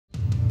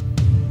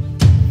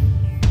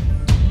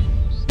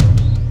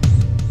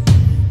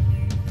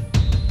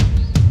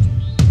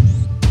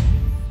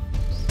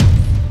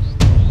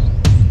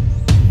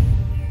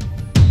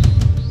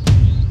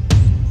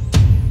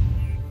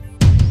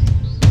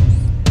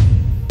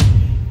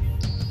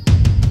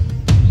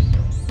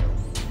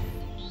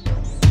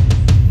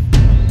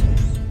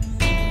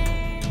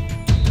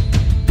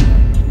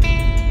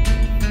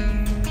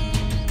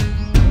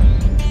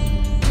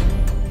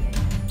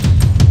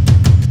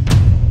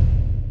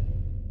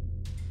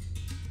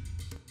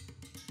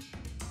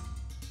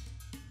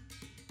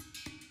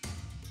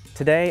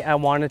Today I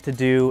wanted to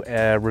do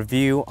a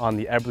review on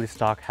the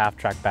Eberlestock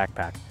Halftrack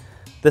backpack.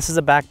 This is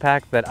a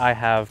backpack that I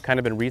have kind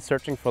of been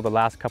researching for the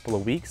last couple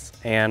of weeks,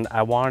 and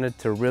I wanted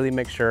to really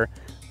make sure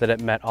that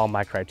it met all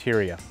my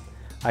criteria.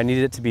 I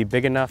needed it to be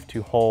big enough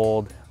to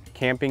hold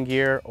camping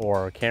gear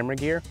or camera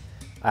gear.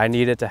 I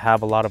needed to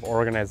have a lot of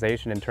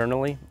organization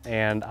internally,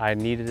 and I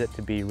needed it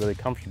to be really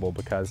comfortable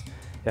because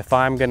if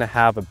I'm gonna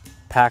have a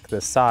pack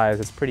this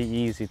size, it's pretty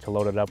easy to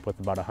load it up with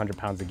about 100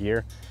 pounds of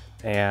gear.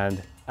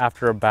 And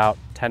after about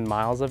 10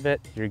 miles of it,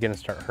 you're gonna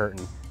start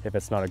hurting if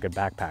it's not a good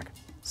backpack.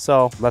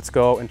 So let's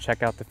go and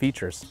check out the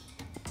features.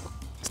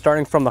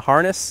 Starting from the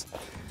harness,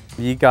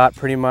 you got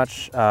pretty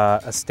much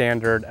a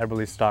standard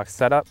Eberlestock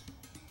setup.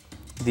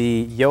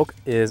 The yoke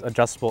is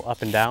adjustable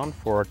up and down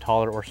for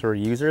taller or shorter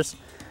users.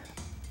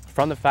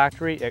 From the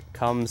factory, it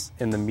comes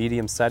in the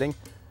medium setting,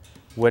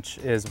 which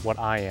is what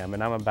I am,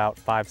 and I'm about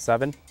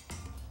 5'7".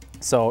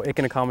 So it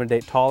can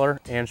accommodate taller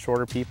and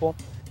shorter people.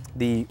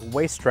 The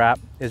waist strap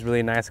is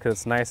really nice because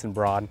it's nice and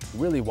broad,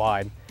 really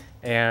wide,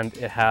 and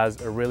it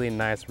has a really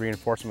nice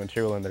reinforcement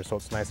material in there, so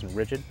it's nice and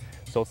rigid,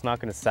 so it's not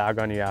going to sag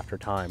on you after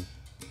time.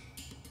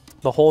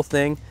 The whole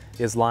thing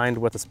is lined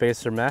with a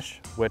spacer mesh,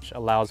 which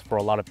allows for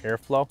a lot of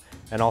airflow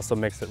and also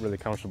makes it really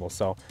comfortable.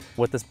 So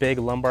with this big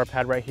lumbar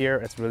pad right here,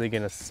 it's really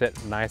going to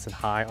sit nice and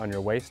high on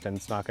your waist, and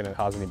it's not going to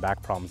cause any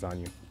back problems on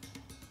you.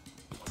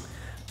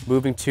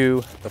 Moving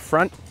to the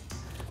front,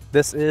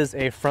 this is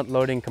a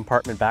front-loading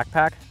compartment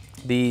backpack.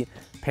 The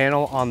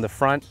panel on the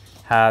front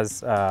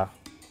has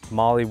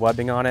MOLLE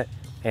webbing on it,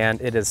 and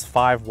it is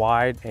 5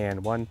 wide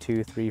and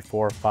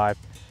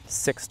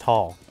 6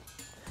 tall.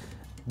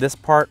 This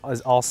part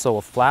is also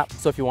a flap,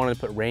 so if you wanted to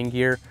put rain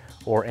gear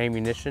or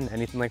ammunition,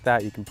 anything like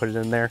that, you can put it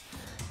in there.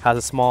 Has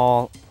a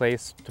small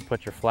place to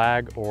put your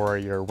flag or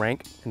your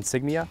rank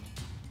insignia.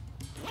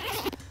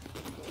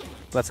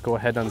 Let's go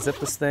ahead and unzip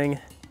this thing.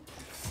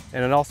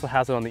 And it also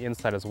has it on the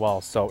inside as well,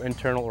 so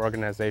internal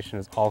organization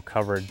is all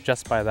covered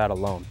just by that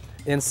alone.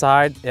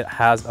 Inside, it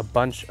has a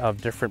bunch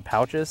of different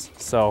pouches,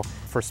 so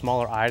for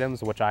smaller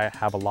items, which I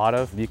have a lot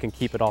of, you can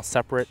keep it all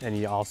separate and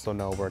you also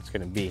know where it's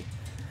going to be.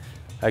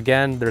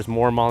 Again, there's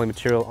more MOLLE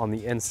material on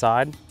the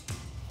inside,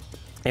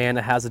 and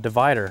it has a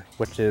divider,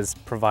 which is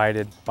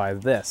provided by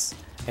this.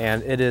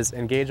 And it is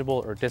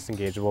engageable or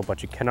disengageable,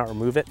 but you cannot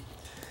remove it.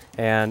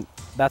 And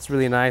that's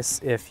really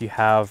nice if you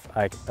have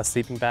like a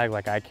sleeping bag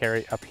like I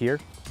carry up here.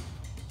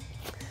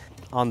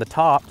 On the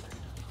top,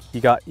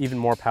 you got even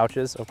more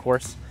pouches, of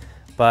course,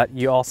 but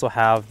you also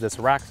have this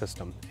rack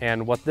system.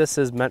 And what this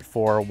is meant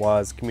for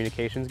was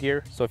communications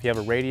gear. So if you have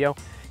a radio,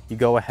 you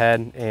go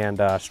ahead and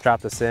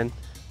strap this in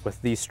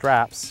with these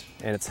straps,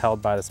 and it's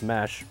held by this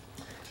mesh.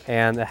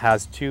 And it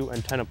has 2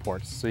 antenna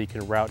ports, so you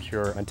can route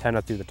your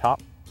antenna through the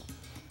top.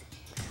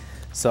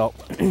 So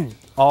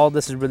all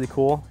this is really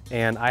cool,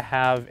 and I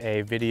have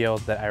a video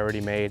that I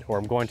already made, or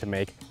I'm going to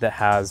make, that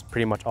has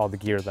pretty much all the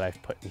gear that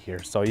I've put in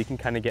here. So you can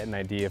kind of get an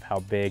idea of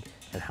how big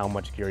and how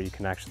much gear you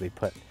can actually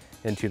put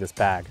into this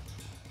bag.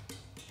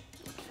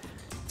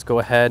 Let's go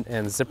ahead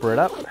and zipper it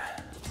up.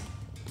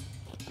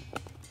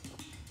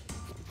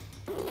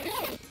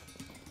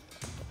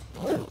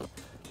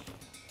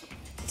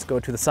 Let's go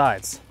to the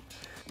sides.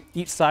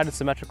 Each side is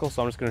symmetrical,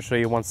 so I'm just going to show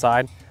you one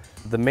side.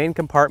 The main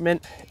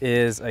compartment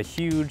is a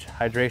huge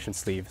hydration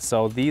sleeve.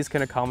 So these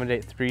can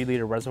accommodate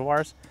 3-liter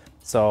reservoirs.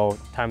 So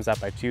times that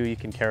by 2, you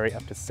can carry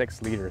up to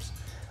 6 liters.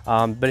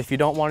 But if you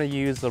don't want to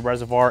use the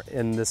reservoir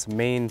in this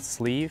main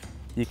sleeve,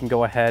 you can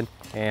go ahead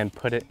and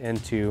put it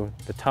into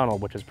the tunnel,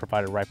 which is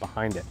provided right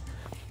behind it.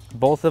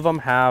 Both of them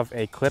have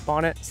a clip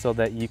on it so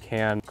that you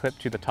can clip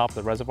to the top of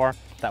the reservoir.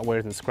 That way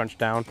it doesn't scrunch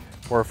down,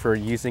 or if you're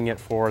using it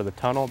for the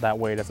tunnel, that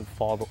way it doesn't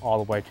fall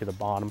all the way to the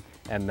bottom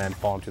and then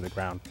fall into the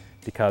ground,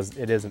 because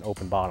it is an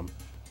open bottom.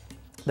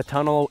 The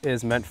tunnel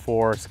is meant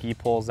for ski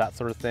poles, that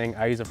sort of thing.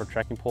 I use it for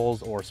trekking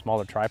poles or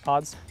smaller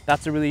tripods.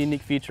 That's a really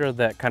unique feature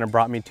that kind of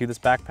brought me to this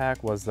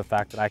backpack, was the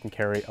fact that I can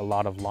carry a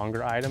lot of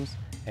longer items,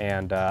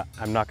 and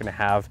I'm not gonna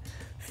have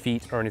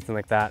feet or anything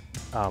like that,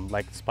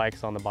 like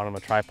spikes on the bottom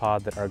of a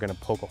tripod that are gonna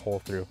poke a hole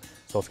through.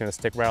 So it's gonna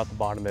stick right out the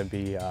bottom and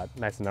be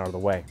nice and out of the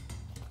way.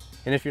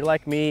 And if you're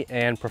like me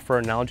and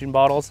prefer Nalgene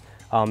bottles,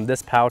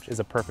 this pouch is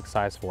a perfect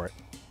size for it.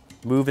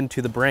 Moving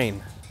to the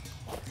brain.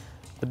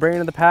 The brain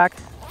of the pack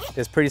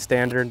is pretty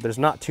standard. There's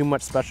not too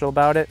much special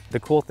about it. The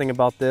cool thing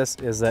about this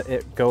is that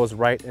it goes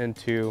right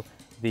into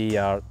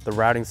the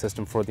routing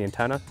system for the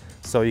antenna.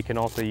 So you can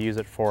also use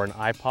it for an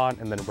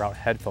iPod and then route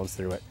headphones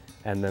through it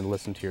and then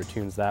listen to your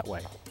tunes that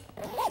way.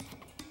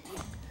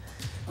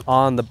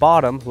 On the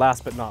bottom,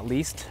 last but not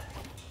least,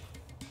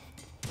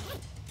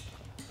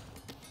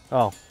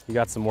 oh, you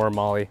got some more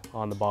MOLLE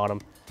on the bottom.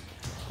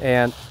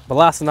 And the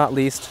last but not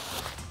least,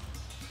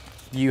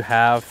 you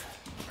have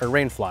a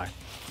rain fly.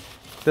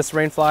 This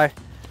rain fly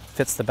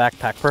fits the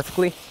backpack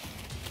perfectly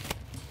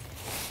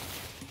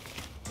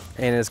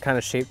and is kind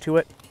of shaped to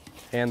it.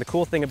 And the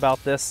cool thing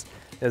about this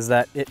is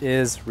that it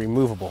is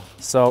removable.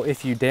 So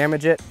if you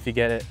damage it, if you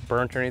get it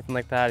burnt or anything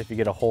like that, if you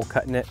get a hole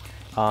cut in it,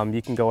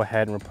 you can go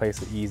ahead and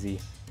replace it easy.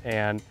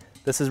 And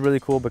this is really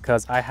cool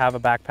because I have a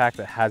backpack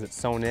that has it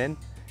sewn in,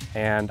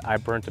 and I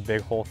burnt a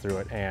big hole through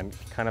it, and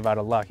kind of out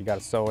of luck, you got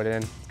to sew it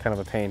in, kind of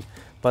a pain.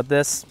 But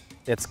this,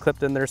 it's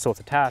clipped in there, so it's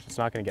attached, it's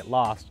not going to get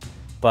lost,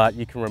 but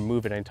you can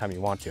remove it anytime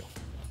you want to.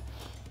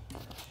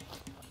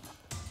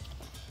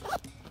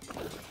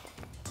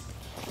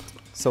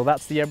 So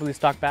that's the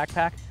Eberlestock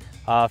backpack.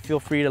 Feel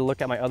free to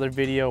look at my other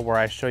video where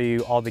I show you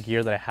all the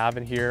gear that I have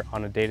in here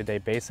on a day-to-day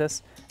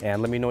basis,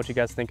 and let me know what you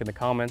guys think in the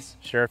comments.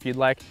 Share if you'd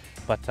like,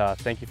 but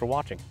thank you for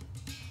watching.